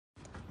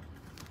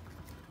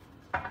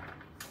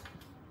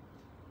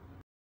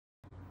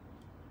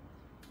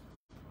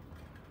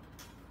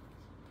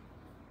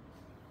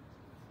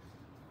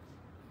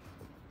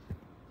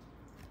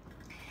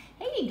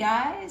Hey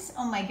guys!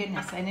 Oh my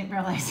goodness, I didn't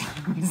realize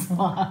I was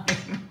live.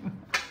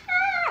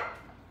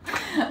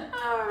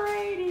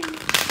 Alrighty.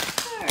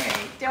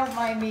 Alright, don't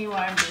mind me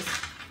while I'm just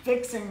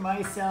fixing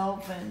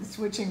myself and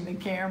switching the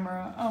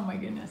camera. Oh my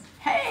goodness.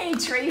 Hey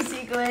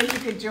Tracy, glad you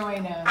could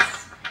join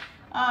us.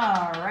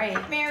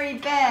 Alright, Mary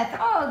Beth,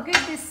 oh good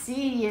to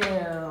see you.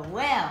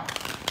 Well,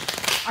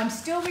 I'm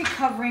still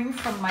recovering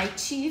from my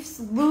Chiefs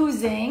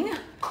losing.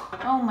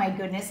 Oh my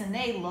goodness, and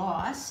they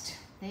lost.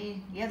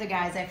 The other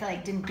guys, I feel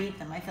like didn't beat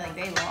them. I feel like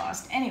they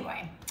lost.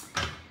 Anyway.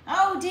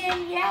 Oh,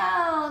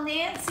 Danielle,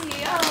 Nancy.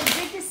 Oh,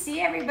 good to see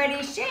everybody.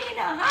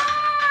 Shayna,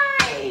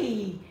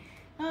 hi.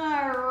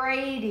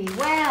 Alrighty.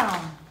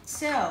 Well,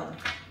 so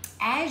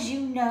as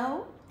you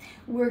know,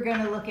 we're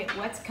going to look at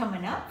what's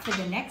coming up for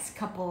the next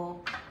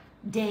couple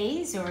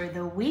days or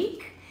the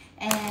week.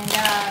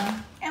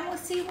 And we'll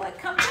see what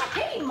comes up.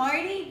 Hey,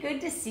 Marty,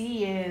 good to see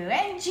you.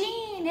 And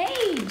Jean,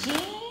 hey,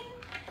 Jean.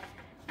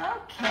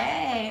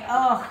 Okay.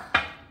 Oh,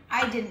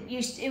 I didn't.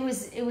 It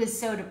was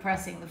so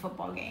depressing, the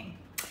football game.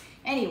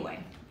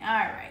 Anyway, all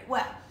right.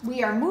 Well,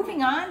 we are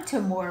moving on to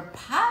more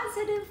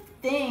positive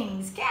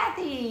things.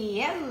 Kathy,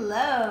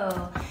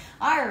 hello.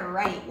 All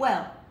right.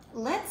 Well,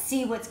 let's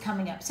see what's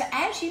coming up. So,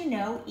 as you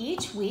know,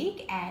 each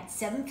week at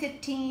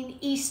 7:15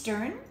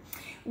 Eastern,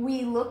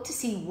 we look to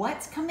see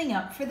what's coming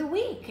up for the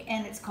week,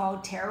 and it's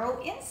called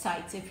Tarot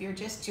Insights if you're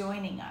just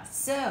joining us.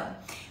 So,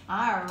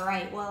 all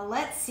right, well,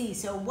 let's see.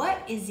 So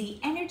what is the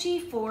energy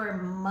for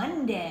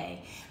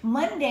Monday?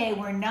 Monday,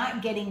 we're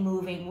not getting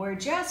moving. We're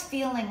just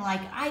feeling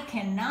like I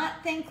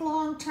cannot think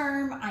long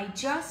term. I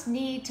just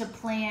need to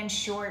plan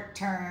short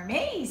term.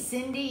 Hey,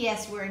 Cindy,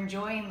 yes, we're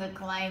enjoying the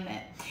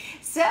climate.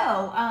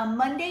 So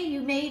Monday,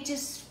 you may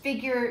just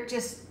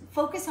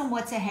focus on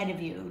what's ahead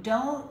of you.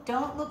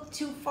 Don't look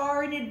too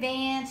far in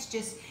advance.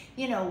 Just,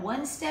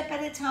 one step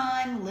at a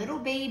time, little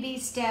baby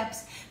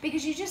steps,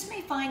 because you just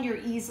may find you're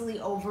easily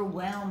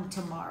overwhelmed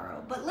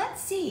tomorrow. But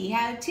let's see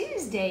how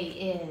Tuesday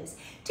is.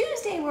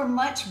 Tuesday, we're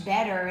much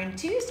better, and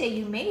Tuesday,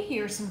 you may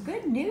hear some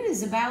good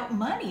news about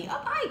money.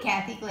 Oh, hi,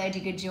 Kathy. Glad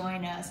you could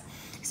join us.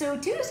 So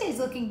Tuesday's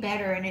looking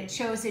better, and it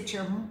shows that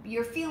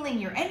you're feeling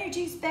your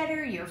energy's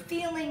better, you're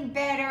feeling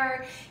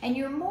better, and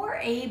you're more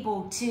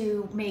able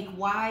to make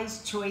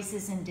wise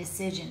choices and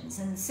decisions.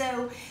 And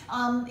so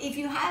if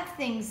you have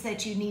things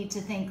that you need to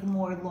think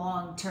more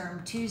long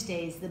term,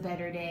 Tuesday's the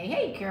better day.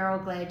 Hey Carol,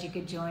 glad you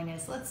could join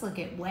us. Let's look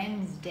at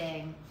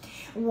Wednesday.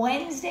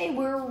 Wednesday,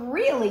 we're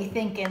really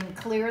thinking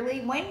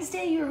clearly.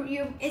 Wednesday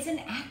is an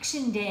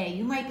action day.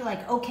 You might be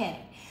like,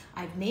 okay,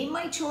 I've made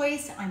my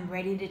choice, I'm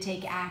ready to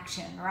take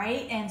action,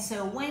 right? And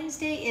so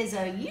Wednesday is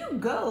a you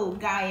go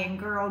guy and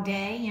girl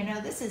day.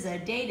 This is a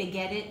day to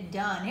get it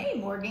done. Hey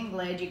Morgan,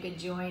 glad you could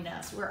join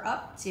us. We're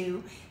up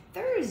to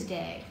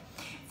Thursday.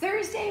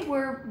 Thursday,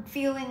 we're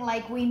feeling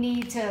like we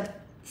need to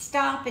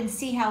stop and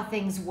see how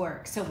things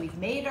work. So we've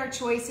made our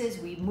choices,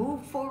 we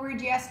moved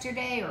forward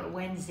yesterday or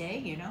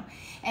Wednesday,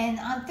 and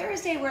on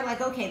Thursday we're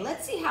like, okay,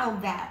 let's see how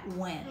that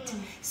went.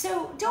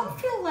 So don't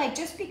feel like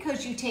just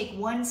because you take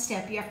one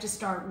step you have to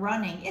start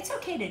running. It's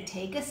okay to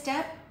take a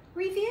step,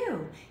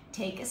 review.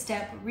 Take a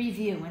step,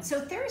 review. And so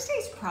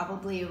Thursday's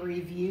probably a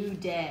review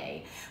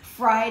day.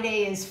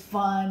 Friday is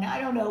fun. I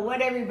don't know what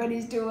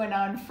everybody's doing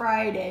on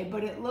Friday,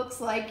 but it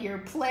looks like you're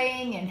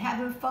playing and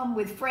having fun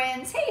with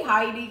friends. Hey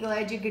Heidi,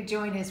 glad you could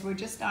join us. We're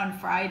just on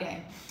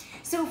Friday.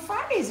 So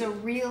Friday's a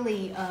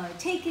really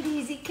take it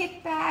easy,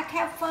 kick back,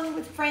 have fun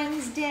with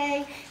friends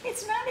day.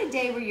 It's not a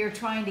day where you're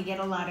trying to get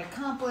a lot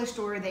accomplished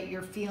or that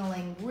you're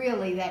feeling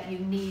really that you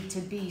need to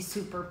be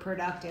super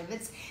productive.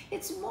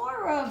 It's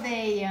more of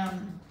a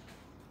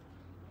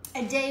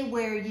day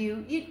where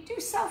you do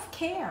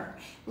self-care.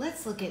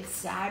 Let's look at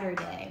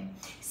Saturday.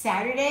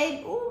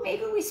 Saturday,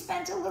 maybe we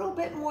spent a little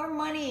bit more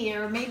money,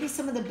 or maybe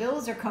some of the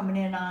bills are coming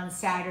in on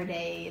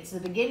Saturday. It's the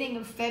beginning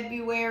of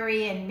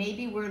February, and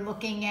maybe we're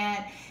looking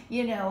at,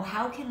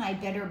 how can I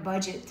better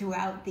budget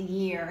throughout the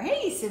year?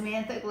 Hey,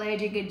 Samantha, glad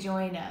you could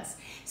join us.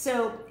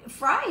 So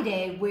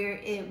Friday,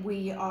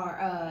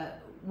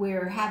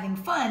 we're having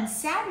fun.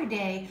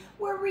 Saturday,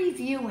 we're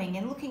reviewing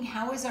and looking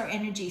how is our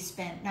energy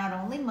spent, not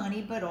only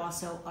money, but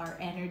also our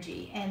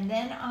energy. And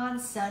then on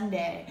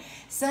Sunday,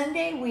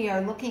 we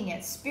are looking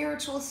at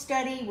spiritual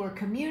study. We're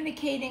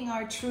communicating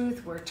our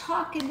truth. We're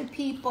talking to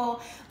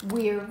people.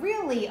 We're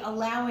really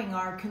allowing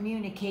our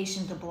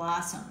communication to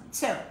blossom.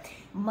 So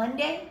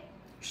Monday,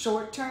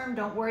 short term,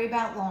 don't worry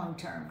about long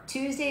term.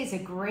 Tuesday is a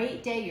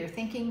great day. You're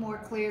thinking more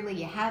clearly.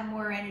 You have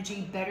more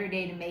energy, better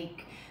day to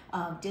make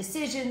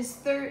decisions.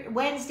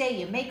 Wednesday,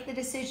 you make the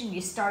decision,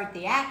 you start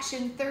the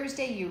action.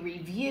 Thursday, you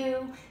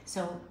review.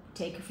 So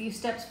take a few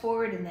steps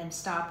forward and then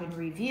stop and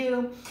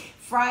review.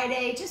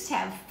 Friday, just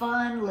have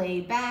fun,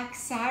 lay back.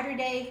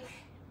 Saturday,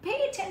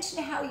 pay attention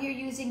to how you're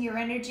using your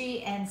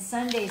energy. And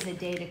Sunday's a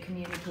day to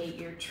communicate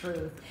your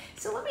truth.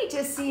 So let me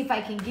just see if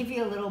I can give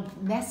you a little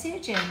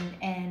message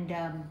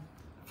and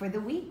for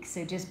the week.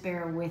 So just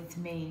bear with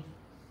me.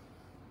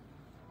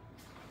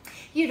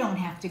 You don't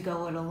have to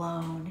go it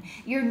alone.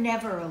 You're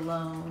never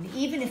alone.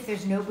 Even if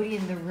there's nobody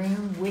in the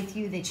room with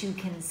you that you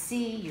can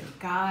see, your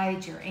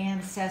guides, your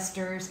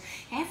ancestors,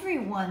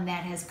 everyone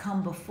that has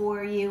come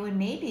before you, and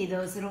maybe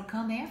those that'll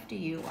come after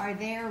you, are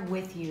there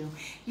with you.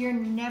 You're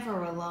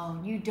never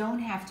alone. You don't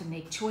have to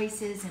make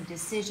choices and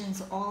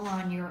decisions all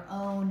on your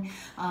own.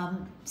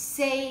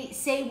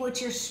 Say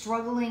what you're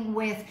struggling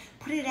with,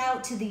 put it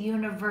out to the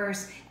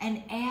universe,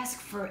 and ask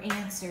for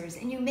answers.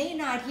 And you may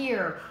not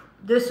hear,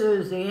 "This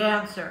is the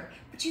answer,"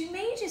 but you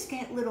may just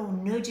get little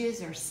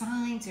nudges or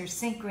signs or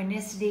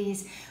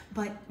synchronicities.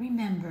 But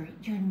remember,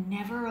 you're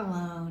never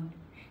alone.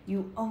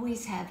 You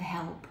always have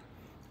help.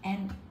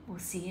 And we'll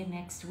see you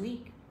next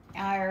week.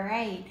 All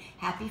right.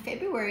 Happy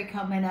February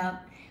coming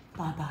up.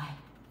 Bye-bye.